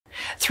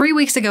3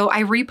 weeks ago, I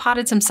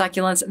repotted some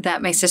succulents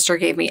that my sister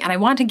gave me, and I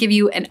want to give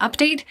you an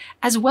update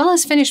as well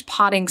as finish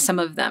potting some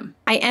of them.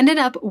 I ended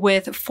up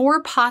with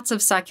 4 pots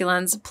of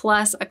succulents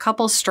plus a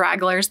couple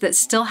stragglers that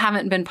still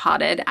haven't been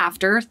potted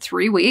after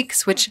 3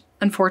 weeks, which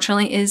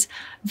unfortunately is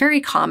very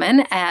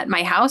common at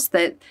my house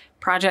that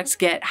projects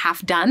get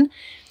half done.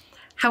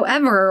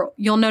 However,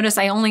 you'll notice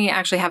I only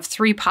actually have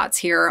 3 pots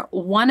here.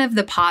 One of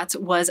the pots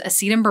was a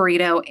seed and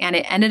burrito and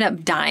it ended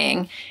up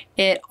dying.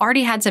 It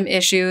already had some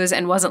issues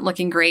and wasn't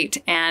looking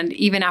great. And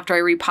even after I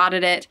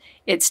repotted it,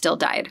 it still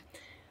died.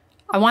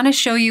 I want to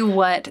show you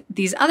what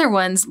these other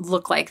ones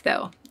look like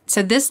though.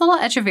 So this little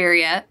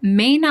echeveria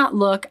may not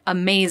look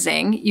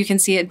amazing. You can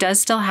see it does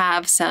still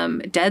have some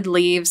dead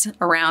leaves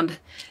around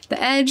the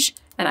edge,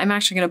 and I'm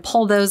actually going to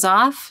pull those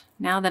off.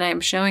 Now that I'm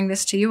showing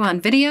this to you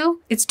on video,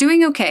 it's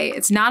doing okay.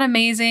 It's not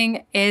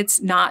amazing. It's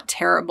not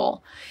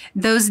terrible.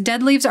 Those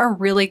dead leaves are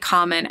really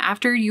common.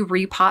 After you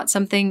repot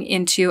something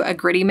into a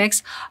gritty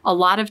mix, a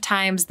lot of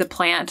times the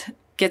plant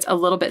gets a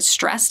little bit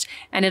stressed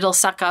and it'll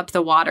suck up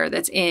the water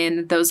that's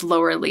in those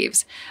lower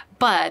leaves.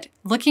 But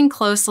looking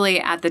closely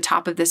at the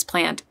top of this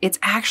plant, it's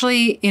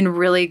actually in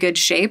really good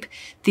shape.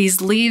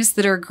 These leaves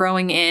that are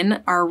growing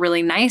in are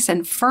really nice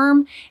and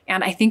firm,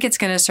 and I think it's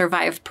going to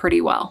survive pretty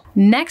well.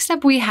 Next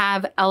up, we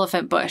have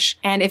elephant bush.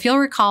 And if you'll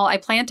recall, I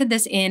planted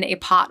this in a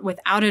pot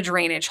without a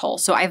drainage hole.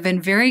 So I've been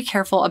very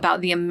careful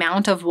about the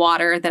amount of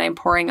water that I'm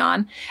pouring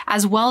on,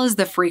 as well as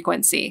the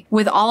frequency.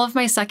 With all of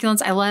my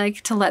succulents, I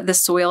like to let the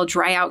soil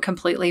dry out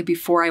completely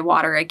before I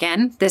water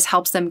again. This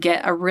helps them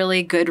get a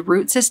really good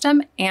root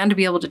system and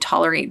be able to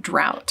tolerate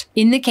drought.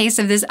 In the case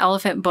of this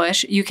elephant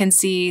bush, you can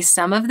see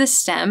some of the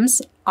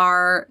stems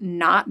are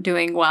not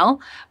doing well,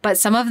 but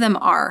some of them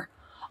are.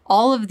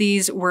 All of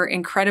these were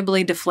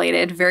incredibly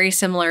deflated, very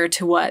similar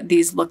to what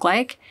these look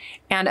like.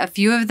 And a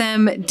few of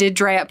them did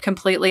dry up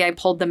completely. I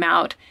pulled them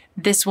out.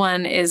 This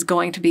one is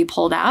going to be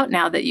pulled out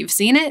now that you've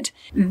seen it.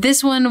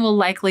 This one will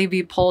likely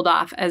be pulled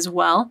off as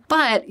well,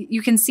 but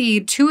you can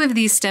see 2 of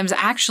these stems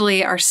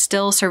actually are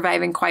still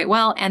surviving quite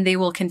well and they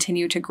will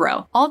continue to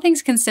grow. All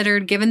things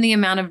considered, given the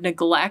amount of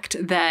neglect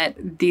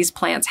that these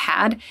plants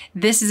had,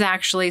 this is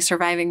actually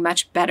surviving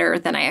much better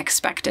than I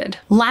expected.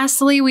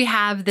 Lastly, we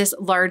have this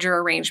larger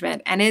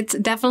arrangement, and it's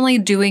definitely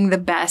doing the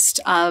best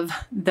of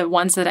the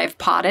ones that I've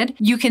potted.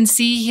 You can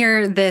see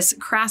here this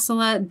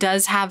crassula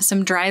does have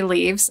some dry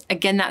leaves.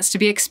 Again, that's to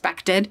be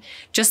expected.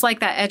 Just like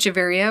that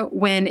echeveria,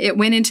 when it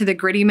went into the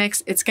gritty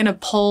mix, it's going to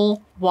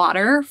pull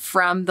water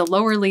from the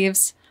lower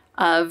leaves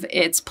of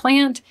its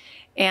plant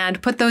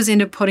and put those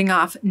into putting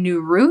off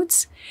new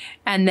roots.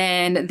 And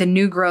then the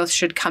new growth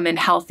should come in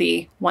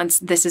healthy once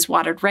this is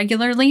watered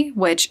regularly,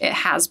 which it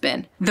has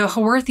been. The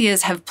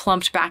haworthias have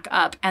plumped back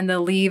up and the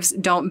leaves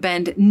don't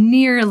bend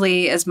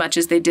nearly as much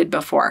as they did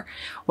before.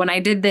 When I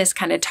did this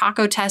kind of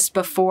taco test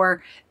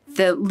before,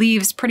 the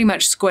leaves pretty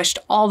much squished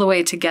all the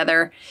way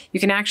together.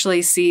 You can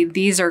actually see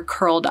these are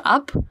curled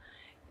up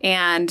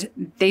and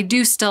they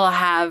do still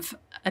have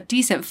a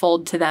decent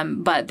fold to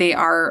them, but they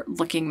are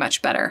looking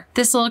much better.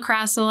 This little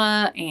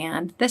crassula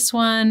and this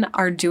one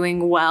are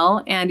doing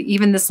well. And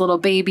even this little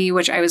baby,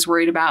 which I was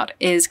worried about,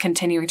 is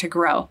continuing to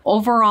grow.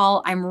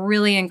 Overall, I'm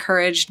really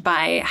encouraged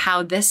by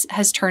how this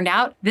has turned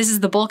out. This is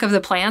the bulk of the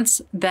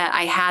plants that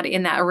I had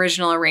in that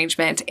original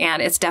arrangement,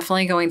 and it's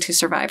definitely going to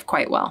survive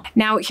quite well.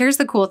 Now, here's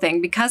the cool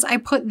thing. Because I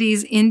put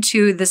these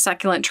into the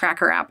Succulent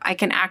Tracker app, I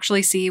can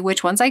actually see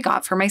which ones I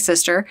got for my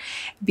sister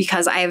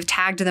because I have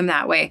tagged them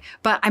that way.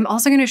 But I'm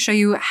also going to show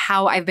you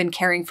how I've been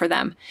caring for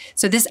them.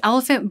 So this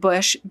elephant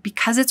bush,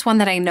 because it's one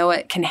that I know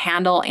it can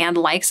handle and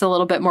likes a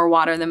little bit more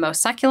water than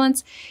most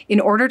succulents,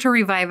 in order to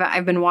revive it,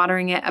 I've been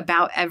watering it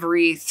about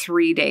every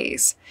 3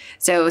 days.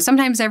 So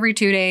sometimes every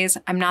 2 days.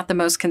 I'm not the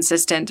most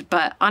consistent,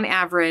 but on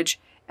average,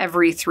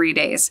 every 3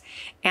 days.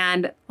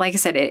 And like I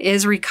said, it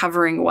is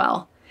recovering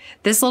well.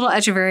 This little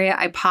echeveria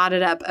I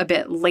potted up a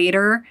bit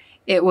later.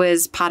 It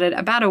was potted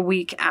about a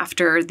week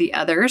after the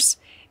others.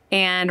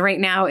 And right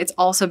now it's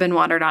also been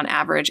watered on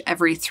average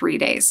every 3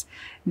 days.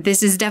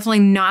 This is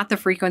definitely not the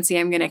frequency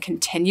I'm going to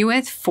continue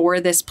with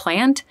for this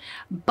plant,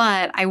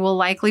 but I will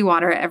likely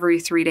water it every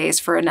 3 days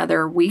for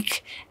another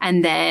week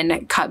and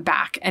then cut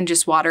back and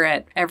just water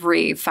it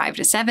every 5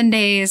 to 7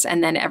 days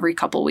and then every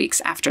couple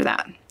weeks after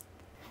that.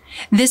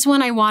 This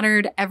one I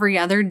watered every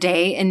other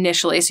day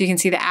initially, so you can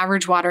see the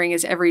average watering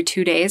is every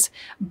 2 days,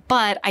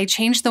 but I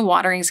changed the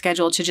watering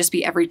schedule to just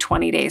be every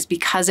 20 days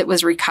because it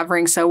was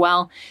recovering so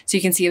well. So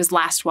you can see it was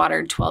last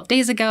watered 12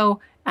 days ago,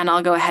 and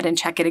I'll go ahead and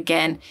check it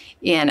again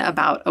in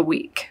about a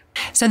week.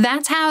 So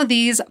that's how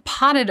these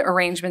potted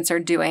arrangements are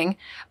doing.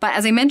 But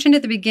as I mentioned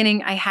at the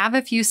beginning, I have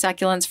a few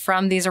succulents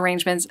from these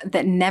arrangements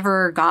that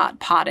never got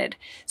potted.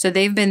 So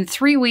they've been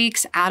 3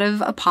 weeks out of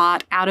a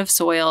pot, out of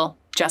soil,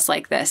 just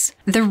like this.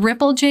 The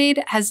ripple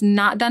jade has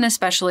not done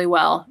especially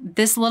well.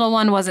 This little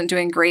one wasn't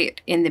doing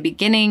great in the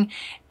beginning,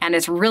 and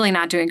it's really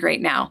not doing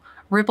great now.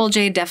 Ripple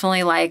jade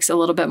definitely likes a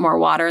little bit more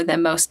water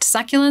than most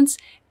succulents,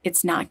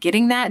 it's not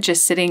getting that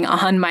just sitting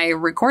on my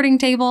recording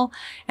table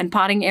and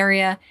potting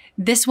area.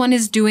 This one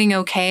is doing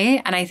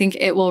okay, and I think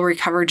it will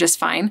recover just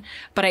fine.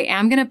 But I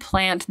am gonna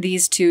plant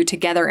these two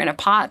together in a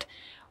pot,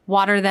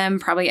 water them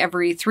probably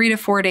every 3 to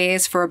 4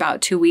 days for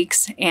about 2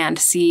 weeks and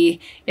see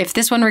if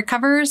this one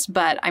recovers,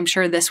 but I'm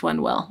sure this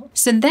one will.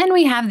 So then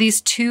we have these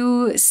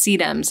two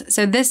sedums.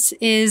 So this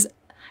is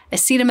a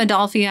Sedum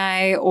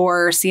Adolphii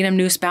or Sedum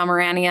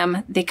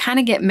Nussbaumerianum. They kind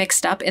of get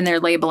mixed up in their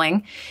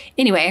labeling.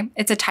 Anyway,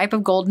 it's a type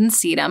of golden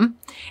sedum.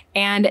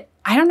 And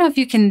I don't know if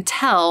you can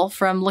tell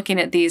from looking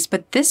at these,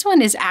 but this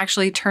one is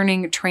actually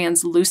turning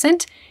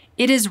translucent.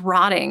 It is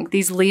rotting.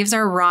 These leaves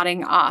are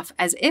rotting off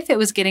as if it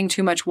was getting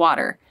too much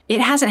water. It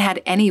hasn't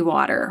had any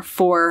water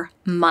for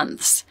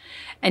months,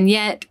 and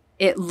yet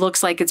it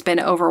looks like it's been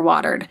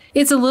overwatered.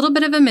 It's a little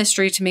bit of a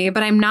mystery to me,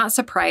 but I'm not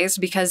surprised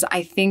because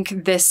I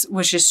think this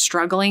was just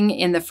struggling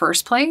in the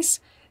first place.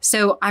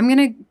 So I'm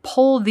gonna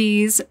pull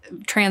these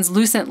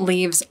translucent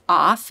leaves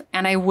off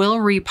and I will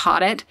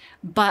repot it,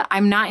 but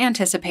I'm not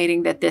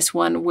anticipating that this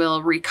one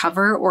will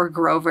recover or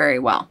grow very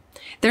well.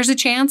 There's a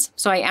chance,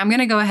 so I am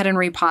gonna go ahead and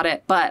repot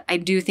it, but I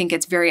do think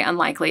it's very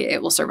unlikely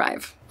it will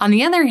survive. On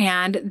the other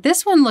hand,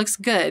 this one looks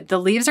good. The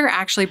leaves are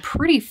actually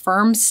pretty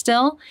firm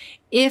still.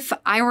 If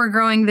I were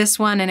growing this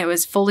one and it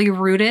was fully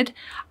rooted,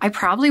 I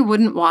probably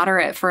wouldn't water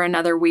it for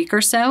another week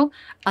or so,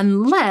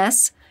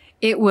 unless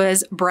it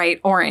was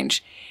bright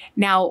orange.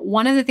 Now,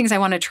 one of the things I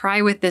want to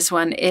try with this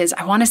one is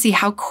I want to see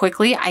how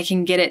quickly I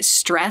can get it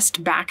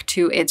stressed back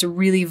to its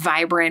really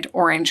vibrant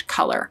orange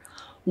color.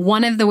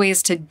 One of the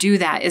ways to do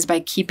that is by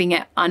keeping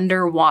it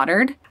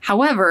underwatered.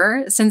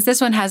 However, since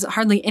this one has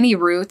hardly any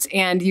roots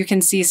and you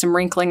can see some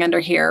wrinkling under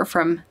here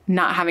from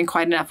not having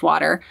quite enough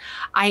water,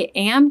 I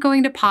am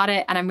going to pot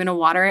it and I'm going to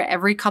water it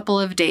every couple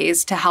of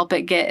days to help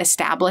it get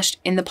established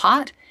in the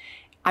pot.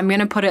 I'm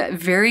gonna put it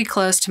very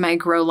close to my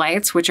grow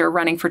lights, which are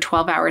running for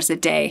 12 hours a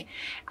day.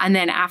 And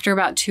then after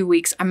about 2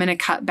 weeks, I'm gonna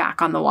cut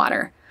back on the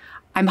water.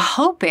 I'm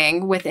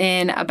hoping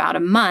within about a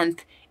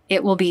month,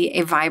 it will be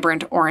a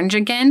vibrant orange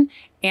again,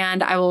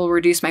 and I will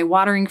reduce my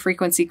watering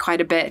frequency quite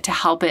a bit to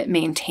help it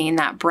maintain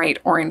that bright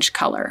orange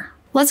color.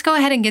 Let's go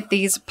ahead and get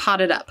these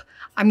potted up.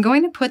 I'm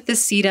going to put the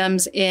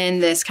sedums in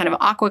this kind of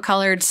aqua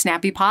colored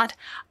snappy pot.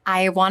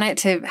 I want it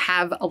to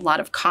have a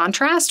lot of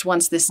contrast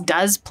once this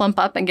does plump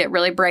up and get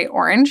really bright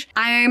orange.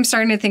 I'm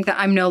starting to think that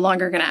I'm no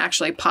longer gonna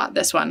actually pot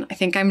this one. I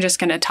think I'm just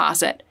gonna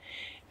toss it.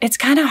 It's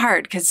kind of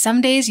hard because some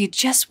days you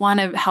just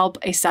wanna help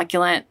a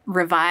succulent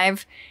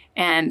revive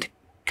and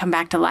come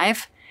back to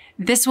life.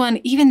 This one,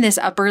 even this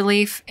upper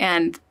leaf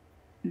and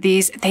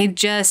these, they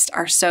just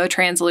are so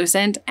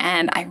translucent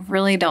and I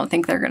really don't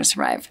think they're gonna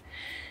survive.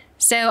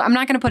 So I'm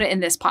not gonna put it in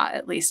this pot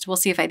at least. We'll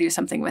see if I do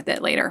something with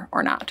it later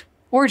or not,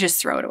 or just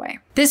throw it away.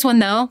 This one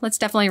though, let's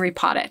definitely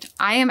repot it.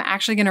 I am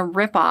actually gonna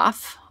rip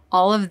off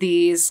all of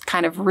these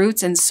kind of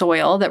roots and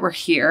soil that were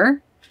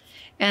here,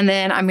 and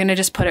then I'm gonna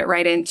just put it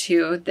right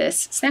into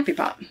this snappy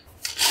pot.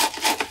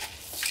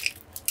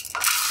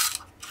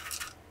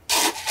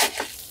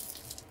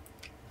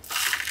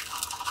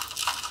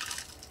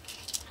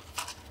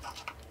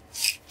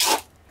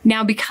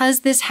 Now,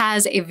 because this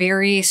has a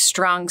very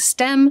strong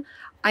stem,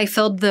 I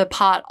filled the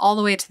pot all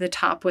the way to the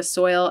top with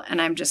soil,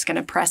 and I'm just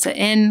gonna press it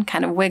in,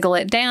 kind of wiggle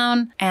it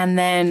down, and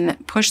then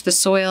push the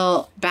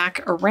soil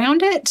back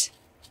around it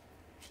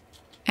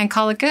and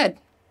call it good.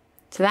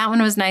 So that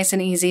one was nice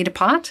and easy to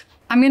pot.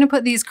 I'm gonna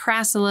put these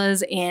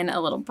crassulas in a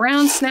little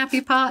brown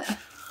snappy pot.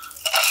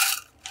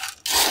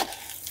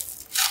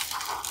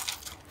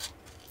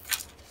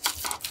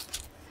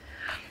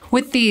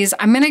 With these,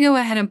 I'm gonna go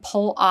ahead and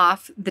pull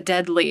off the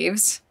dead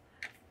leaves.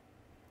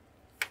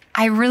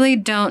 I really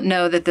don't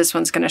know that this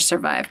one's gonna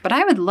survive, but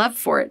I would love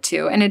for it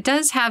to. And it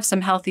does have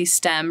some healthy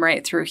stem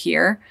right through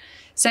here.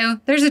 So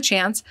there's a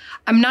chance.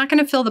 I'm not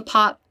gonna fill the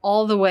pot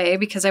all the way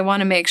because I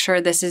wanna make sure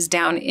this is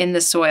down in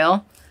the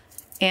soil.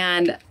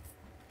 And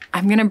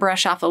I'm gonna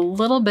brush off a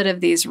little bit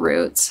of these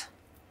roots.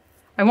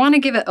 I wanna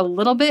give it a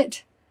little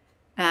bit,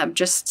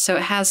 just so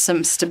it has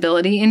some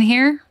stability in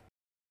here.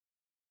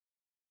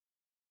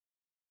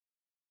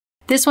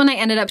 This one I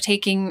ended up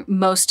taking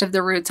most of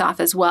the roots off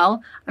as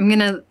well. I'm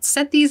gonna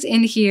set these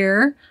in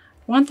here.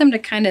 I want them to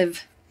kind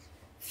of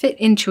fit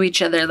into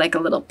each other like a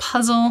little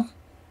puzzle,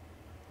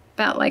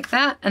 about like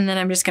that. And then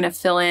I'm just gonna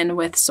fill in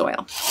with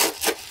soil.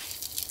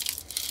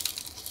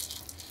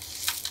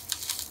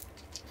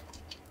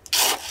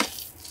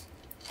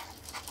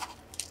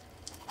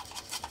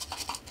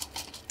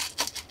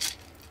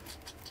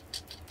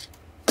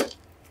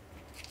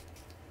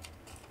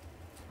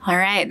 All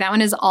right, that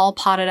one is all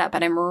potted up,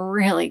 and I'm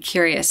really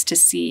curious to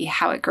see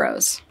how it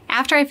grows.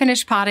 After I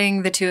finished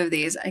potting the two of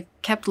these, I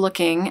kept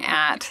looking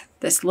at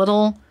this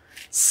little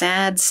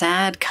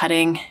sad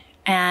cutting,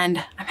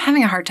 and I'm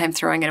having a hard time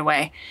throwing it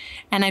away.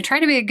 And I try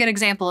to be a good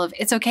example of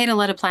it's okay to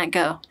let a plant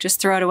go,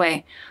 just throw it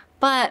away.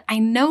 But I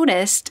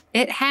noticed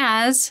it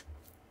has,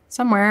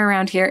 somewhere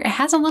around here, it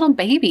has a little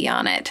baby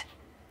on it,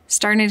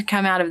 starting to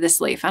come out of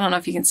this leaf. I don't know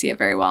if you can see it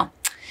very well.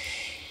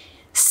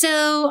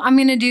 So I'm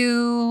gonna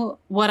do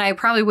what I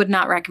probably would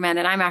not recommend,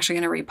 and I'm actually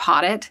gonna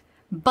repot it.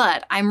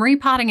 but I'm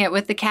repotting it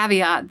with the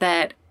caveat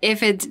that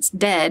if it's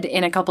dead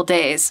in a couple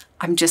days,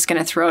 I'm just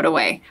gonna throw it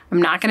away.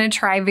 I'm not gonna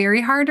try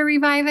very hard to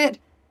revive it.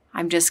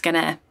 I'm just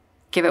gonna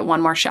give it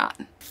one more shot.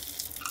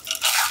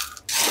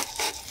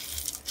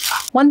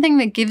 One thing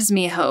that gives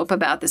me hope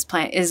about this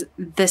plant is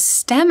the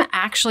stem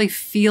actually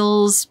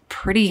feels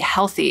pretty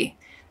healthy.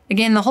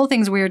 Again, the whole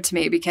thing's weird to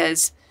me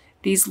because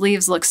these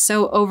leaves look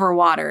so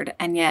overwatered,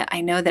 and yet I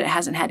know that it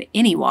hasn't had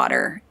any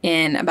water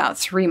in about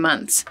 3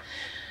 months.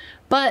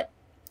 But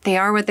they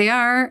are what they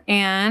are,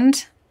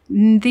 and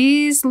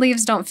these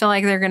leaves don't feel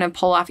like they're gonna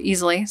pull off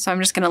easily, so I'm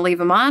just gonna leave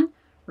them on.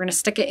 We're gonna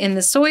stick it in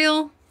the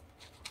soil.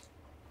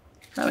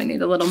 Probably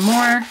need a little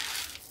more.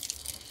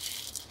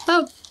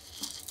 Oh,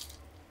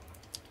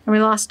 and we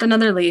lost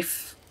another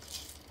leaf.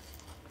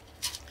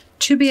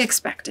 To be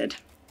expected.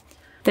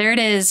 There it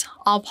is,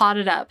 all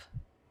potted up.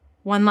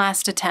 One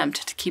last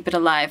attempt to keep it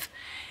alive.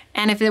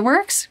 And if it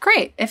works,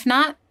 great. If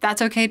not,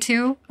 that's okay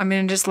too. I'm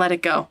gonna just let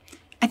it go.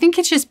 I think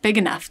it's just big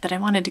enough that I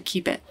wanted to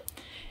keep it.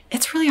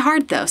 It's really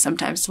hard though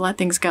sometimes to let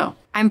things go.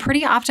 I'm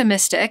pretty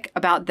optimistic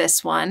about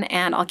this one,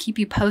 and I'll keep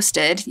you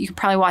posted. You can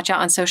probably watch out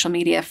on social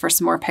media for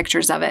some more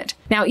pictures of it.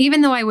 Now,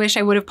 even though I wish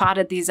I would have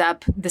potted these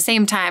up the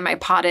same time I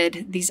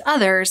potted these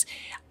others,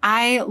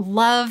 I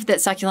love that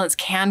succulents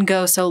can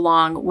go so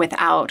long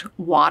without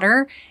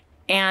water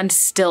and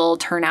still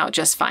turn out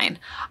just fine.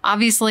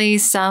 Obviously,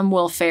 some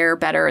will fare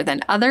better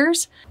than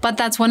others, but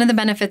that's one of the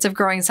benefits of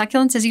growing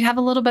succulents is you have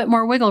a little bit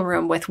more wiggle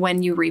room with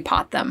when you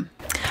repot them.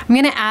 I'm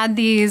gonna add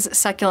these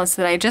succulents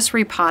that I just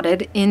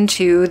repotted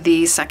into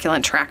the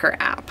Succulent Tracker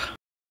app.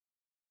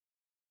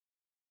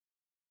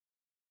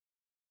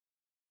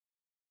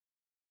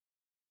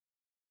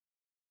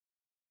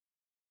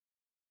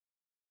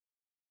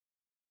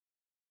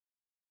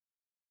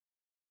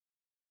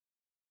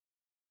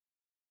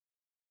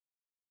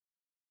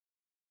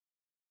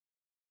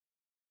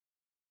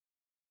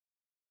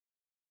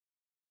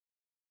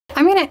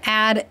 I'm gonna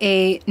add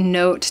a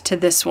note to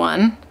this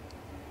one,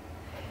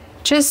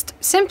 just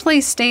simply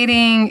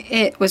stating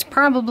it was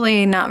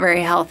probably not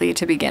very healthy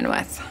to begin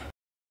with.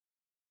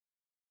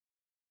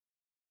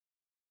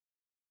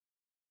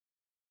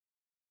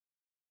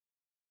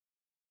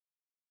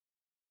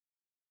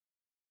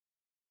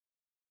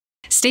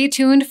 Stay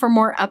tuned for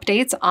more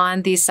updates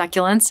on these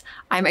succulents.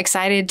 I'm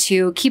excited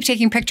to keep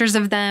taking pictures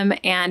of them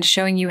and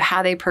showing you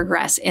how they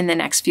progress in the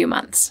next few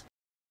months.